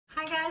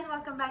guys,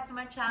 welcome back to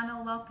my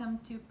channel. Welcome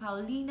to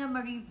Paulinaa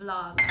Marie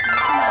Vlog. So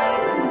tonight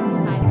I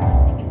decided to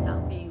sing a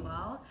song for you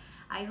all.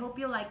 I hope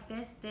you like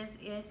this. This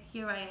is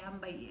Here I Am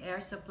by Air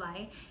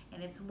Supply,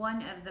 and it's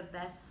one of the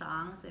best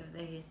songs of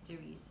the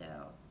history. So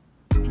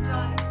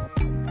enjoy.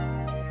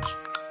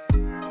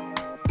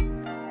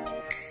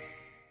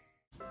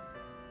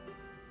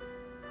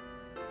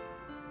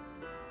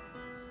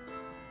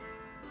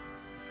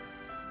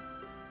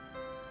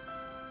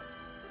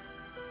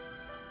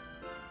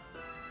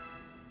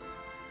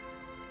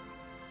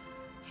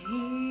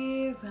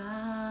 Here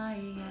I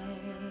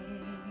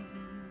am,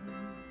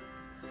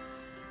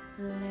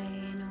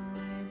 playing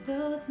with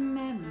those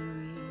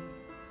memories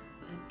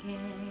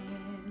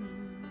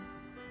again.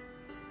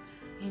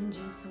 And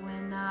just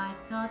when I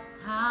thought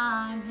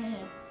time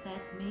had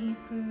set me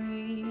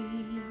free,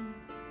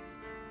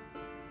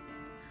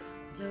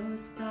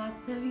 those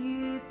thoughts of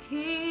you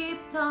keep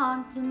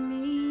taunting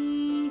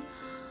me,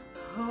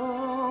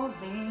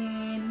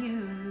 holding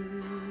you.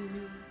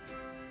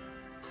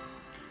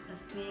 A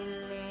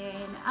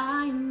feeling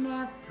I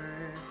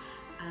never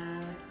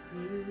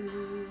outgrew,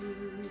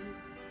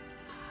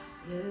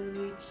 though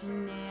each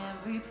and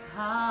every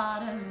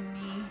part of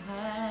me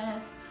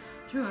has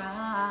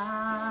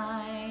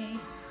tried.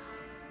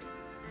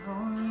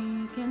 Only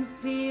you can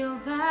feel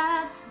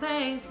that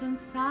space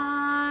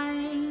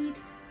inside,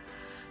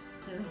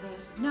 so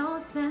there's no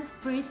sense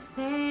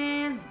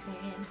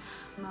pretending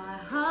my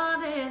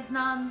heart is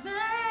not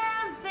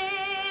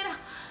bending.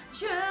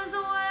 Just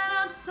when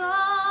I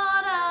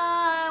thought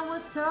I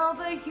was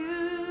over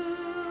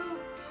you,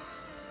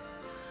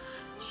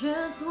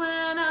 just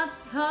when I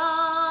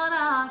thought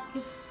I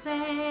could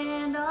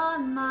stand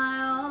on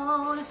my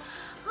own,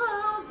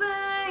 oh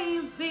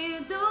baby,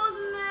 those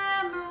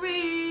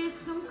memories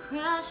come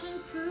crashing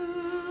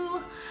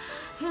through,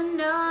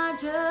 and I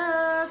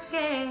just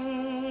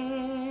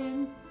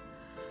can't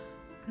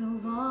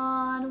go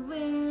on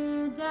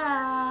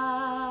without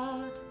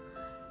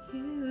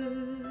you.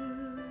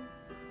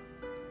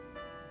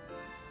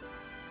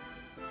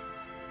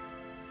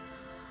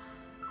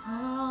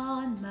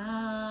 On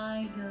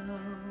my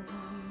own,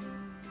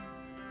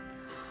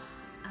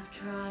 I've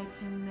tried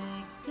to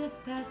make the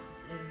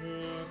best of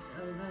it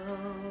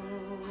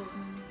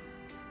alone.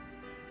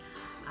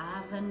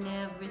 I've done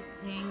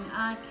everything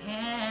I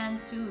can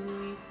to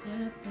ease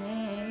the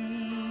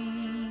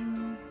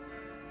pain,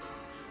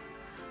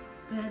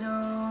 but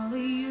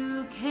only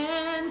you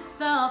can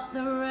stop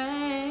the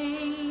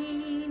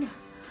rain.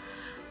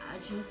 I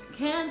just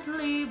can't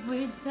live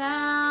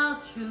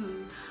without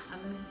you. I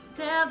miss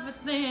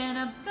everything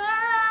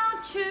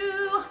about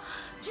you.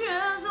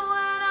 Just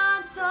when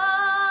I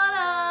thought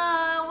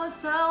I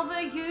was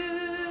over you,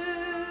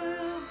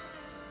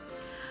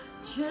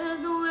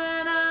 just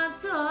when I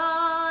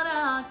thought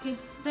I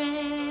could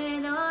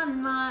stand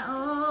on my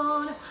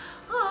own,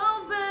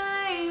 oh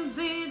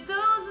baby,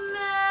 those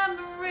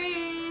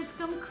memories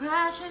come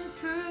crashing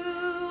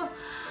through,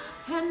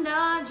 and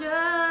I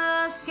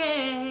just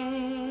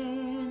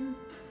can't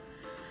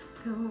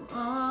go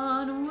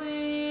on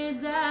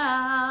without,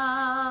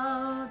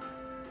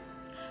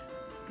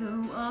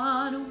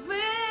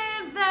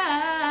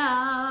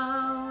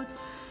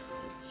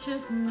 it's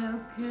just no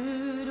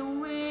good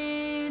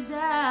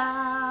without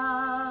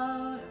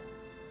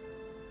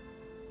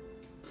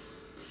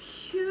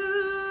you.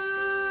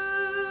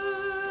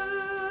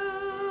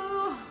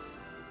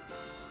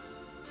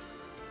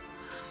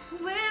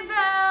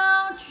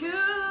 Without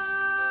you,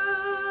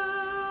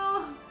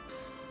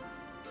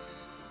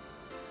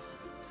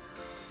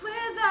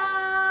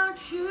 without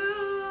you,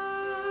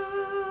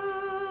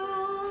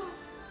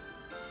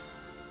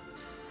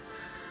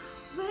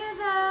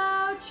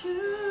 without you.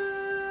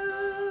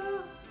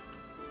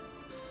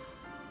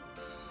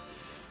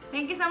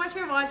 Thank you so much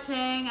for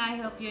watching. I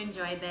hope you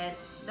enjoyed it.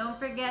 Don't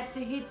forget to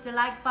hit the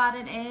like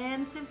button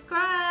and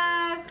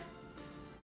subscribe.